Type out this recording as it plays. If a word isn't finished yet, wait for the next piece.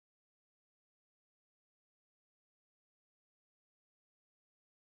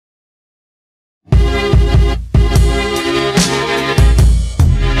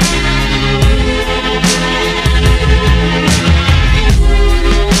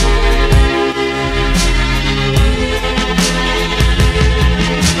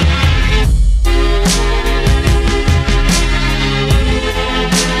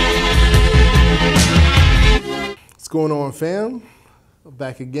fam?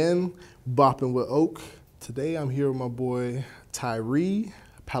 Back again, bopping with Oak. Today I'm here with my boy Tyree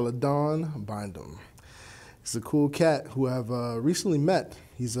Paladon Bindum. He's a cool cat who I've recently met.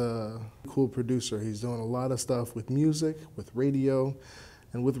 He's a cool producer. He's doing a lot of stuff with music, with radio,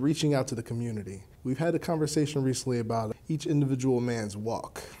 and with reaching out to the community. We've had a conversation recently about each individual man's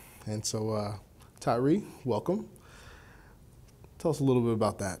walk. And so, Tyree, welcome. Tell us a little bit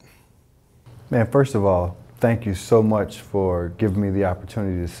about that. Man, first of all, thank you so much for giving me the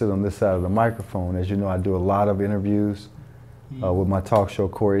opportunity to sit on this side of the microphone. As you know, I do a lot of interviews with my talk show,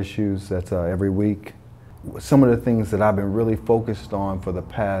 Core Issues. That's every week. Some of the things that I've been really focused on for the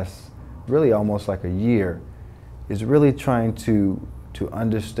past, really almost like a year, is really trying to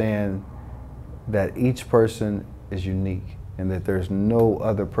understand that each person is unique and that there's no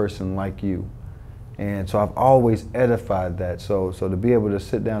other person like you. And so I've always edified that. So to be able to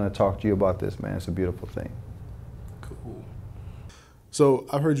sit down and talk to you about this, man, it's a beautiful thing. Cool. So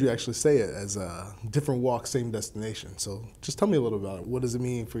I've heard you actually say it as a different walk, same destination. So just tell me a little about it. What does it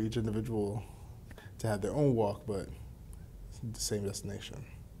mean for each individual to have their own walk, but the same destination?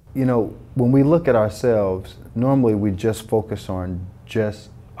 You know, when we look at ourselves, normally we just focus on just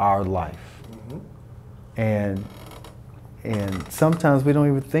our life. Mm-hmm. And sometimes we don't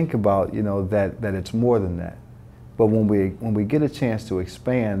even think about, you know, that it's more than that. But when we get a chance to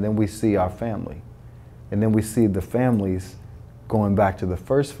expand, then we see our family. And then we see the families going back to the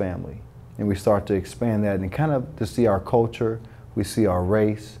first family. And we start to expand that and kind of to see our culture, we see our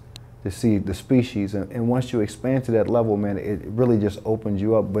race, to see the species. And once you expand to that level, man, it really just opens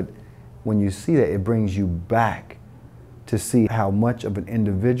you up. But when you see that, it brings you back to see how much of an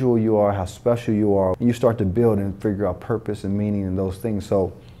individual you are, how special you are. You start to build and figure out purpose and meaning and those things.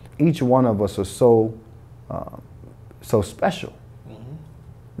 So each one of us are so special.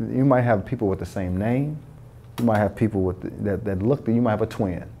 Mm-hmm. You might have people with the same name. You might have people with that look, you might have a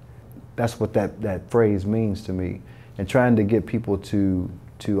twin. That's what that phrase means to me. And trying to get people to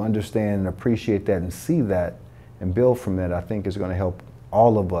understand and appreciate that and see that and build from that, I think is going to help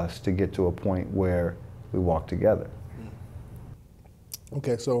all of us to get to a point where we walk together.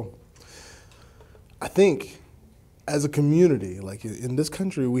 Okay, so I think as a community, like in this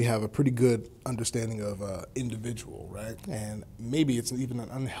country, we have a pretty good understanding of individual, right? And maybe it's even an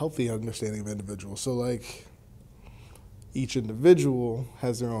unhealthy understanding of individual. So like each individual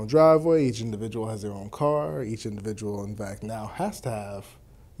has their own driveway, each individual has their own car, each individual, in fact, now has to have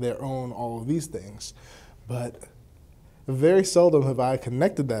their own all of these things. But very seldom have I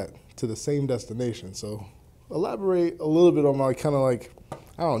connected that to the same destination. So elaborate a little bit on my kind of like,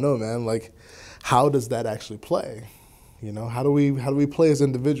 I don't know, man, like how does that actually play? You know, how do we play as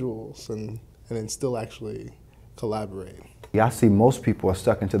individuals and then still actually collaborate? Yeah, I see most people are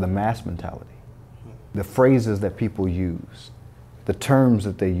stuck into the mass mentality. The phrases that people use, the terms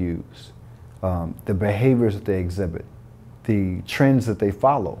that they use, the behaviors that they exhibit, the trends that they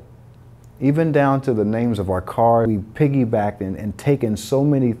follow, even down to the names of our cars. We piggybacked and taken so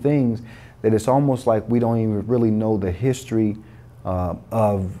many things that it's almost like we don't even really know the history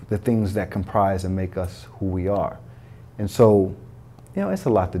of the things that comprise and make us who we are. And so, you know, it's a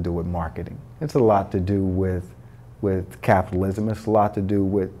lot to do with marketing. It's a lot to do with capitalism. It's a lot to do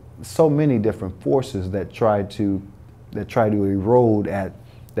with so many different forces that try to erode at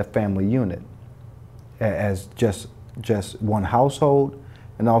the family unit as just one household,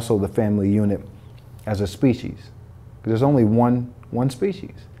 and also the family unit as a species. Because there's only one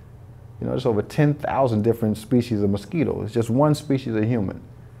species. You know, there's over 10,000 different species of mosquitoes. It's just one species of human.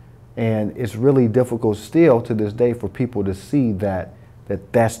 And it's really difficult still to this day for people to see that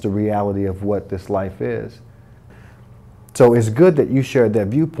that's the reality of what this life is. So it's good that you shared that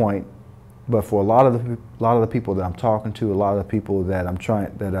viewpoint, but for a lot of the people that I'm talking to, a lot of the people that I'm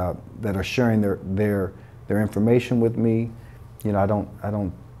trying that are sharing their information with me, you know, I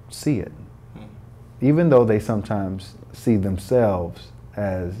don't see it. Even though they sometimes see themselves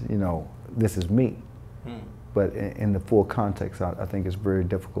as, you know, this is me. But in the full context, I think it's very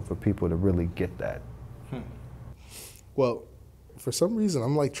difficult for people to really get that. Well, for some reason,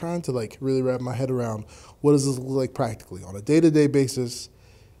 I'm like trying to like really wrap my head around what does this look like practically on a day-to-day basis?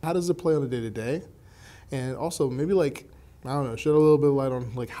 How does it play on a day-to-day? And also maybe like, I don't know, shed a little bit of light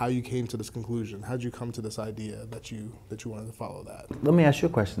on like how you came to this conclusion. How did you come to this idea that you wanted to follow that? Let me ask you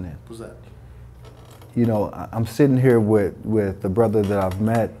a question then. What's that? You know, I'm sitting here with the brother that I've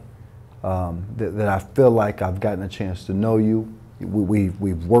met, that I feel like I've gotten a chance to know you.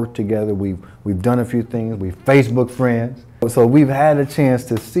 We've worked together. We've done a few things. We've Facebook friends. So we've had a chance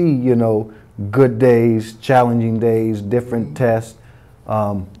to see, you know, good days, challenging days, different tests.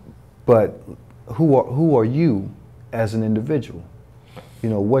 But who are you as an individual? You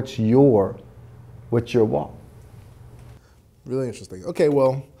know, what's your walk? Really interesting. Okay,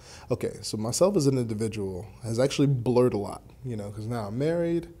 so myself as an individual has actually blurred a lot, you know, because now I'm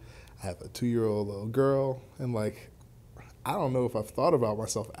married, I have a 2-year-old little girl, and like, I don't know if I've thought about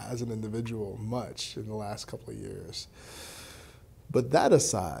myself as an individual much in the last couple of years. But that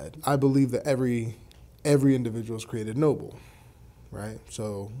aside, I believe that every individual is created noble, right?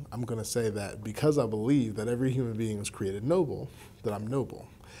 So I'm going to say that because I believe that every human being was created noble, that I'm noble.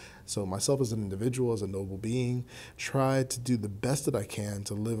 So myself as an individual, as a noble being, try to do the best that I can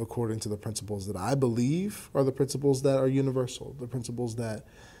to live according to the principles that I believe are the principles that are universal, the principles that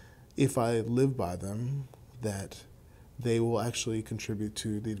if I live by them, that they will actually contribute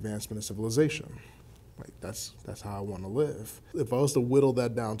to the advancement of civilization. Like that's how I want to live. If I was to whittle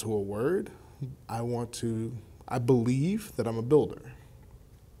that down to a word, I believe that I'm a builder.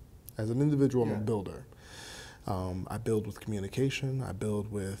 As an individual, I'm a builder. I build with communication. I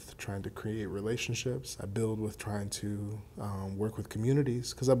build with trying to create relationships. I build with trying to work with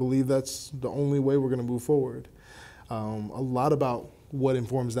communities because I believe that's the only way we're going to move forward. A lot about what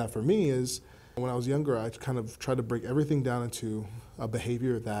informs that for me is when I was younger, I kind of tried to break everything down into a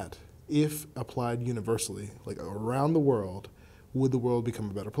behavior that, if applied universally, like around the world, would the world become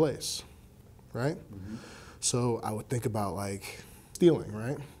a better place, right? Mm-hmm. So I would think about like stealing,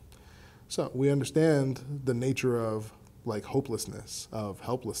 right? So we understand the nature of like hopelessness, of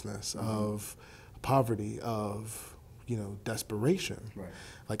helplessness, mm-hmm. of poverty, of, you know, desperation. Right.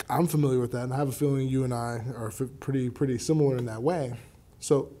 Like I'm familiar with that, and I have a feeling you and I are pretty similar in that way.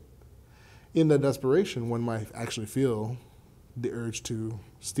 So in that desperation, one might actually feel the urge to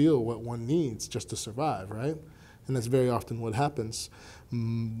steal what one needs just to survive, right? And that's very often what happens.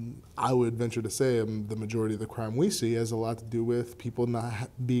 I would venture to say the majority of the crime we see has a lot to do with people not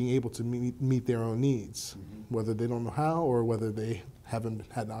being able to meet their own needs, mm-hmm. whether they don't know how or whether they haven't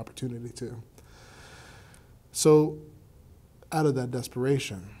had the opportunity to. So out of that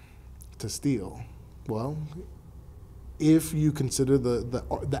desperation to steal, well, if you consider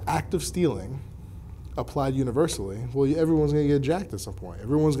the act of stealing applied universally, well, everyone's going to get jacked at some point.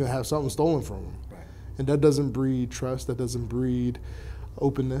 Everyone's going to have something stolen from them. Right. And that doesn't breed trust, that doesn't breed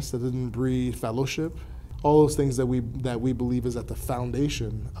openness, that doesn't breed fellowship. All those things that we believe is at the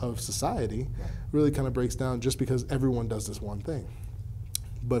foundation of society really kind of breaks down just because everyone does this one thing.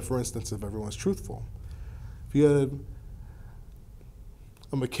 But for instance, if everyone's truthful, if you had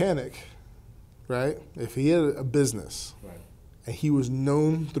a mechanic, right? If he had a business, right, and he was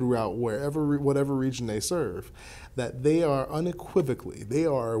known throughout whatever region they serve, that they are unequivocally, they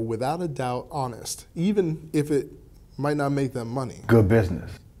are without a doubt honest, even if it might not make them money. Good business.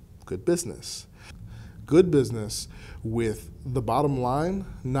 Good business. Good business with the bottom line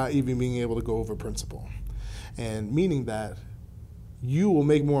not even being able to go over principle. And meaning that you will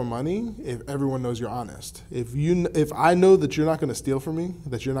make more money if everyone knows you're honest. If I know that you're not going to steal from me,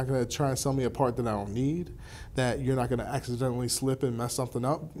 that you're not going to try and sell me a part that I don't need, that you're not going to accidentally slip and mess something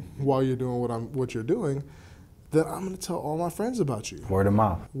up while you're doing what you're doing, then I'm going to tell all my friends about you. Word of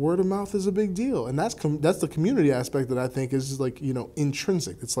mouth. Word of mouth is a big deal, and that's the community aspect that I think is like, you know,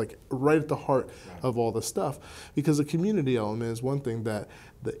 intrinsic. It's like right at the heart of all this stuff, because the community element is one thing that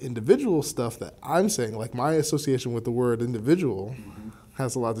the individual stuff that I'm saying, like my association with the word individual,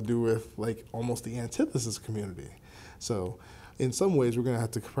 has a lot to do with like almost the antithesis of community. So in some ways, we're going to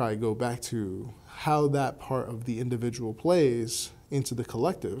have to probably go back to how that part of the individual plays into the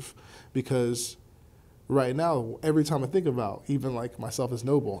collective, because right now, every time I think about even like myself as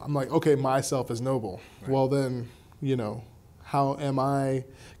noble, I'm like, okay, myself is noble. Right. Well then, you know, how am I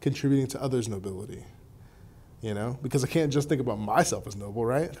contributing to others' nobility? You know, because I can't just think about myself as noble,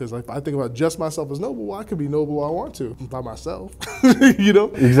 right? Because if I think about just myself as noble, well, I could be noble all I want to by myself, you know?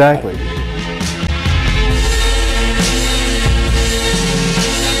 Exactly.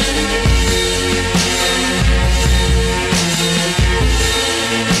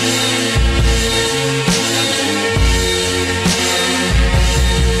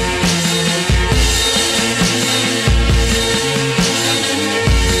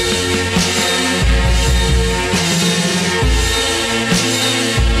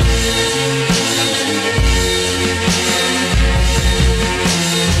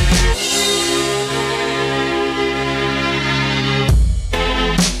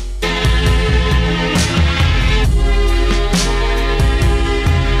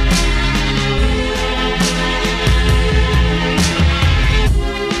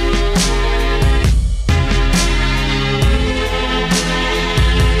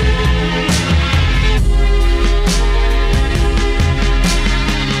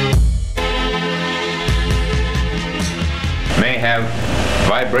 may have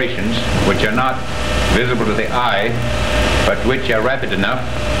vibrations which are not visible to the eye, but which are rapid enough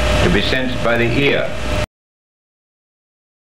to be sensed by the ear.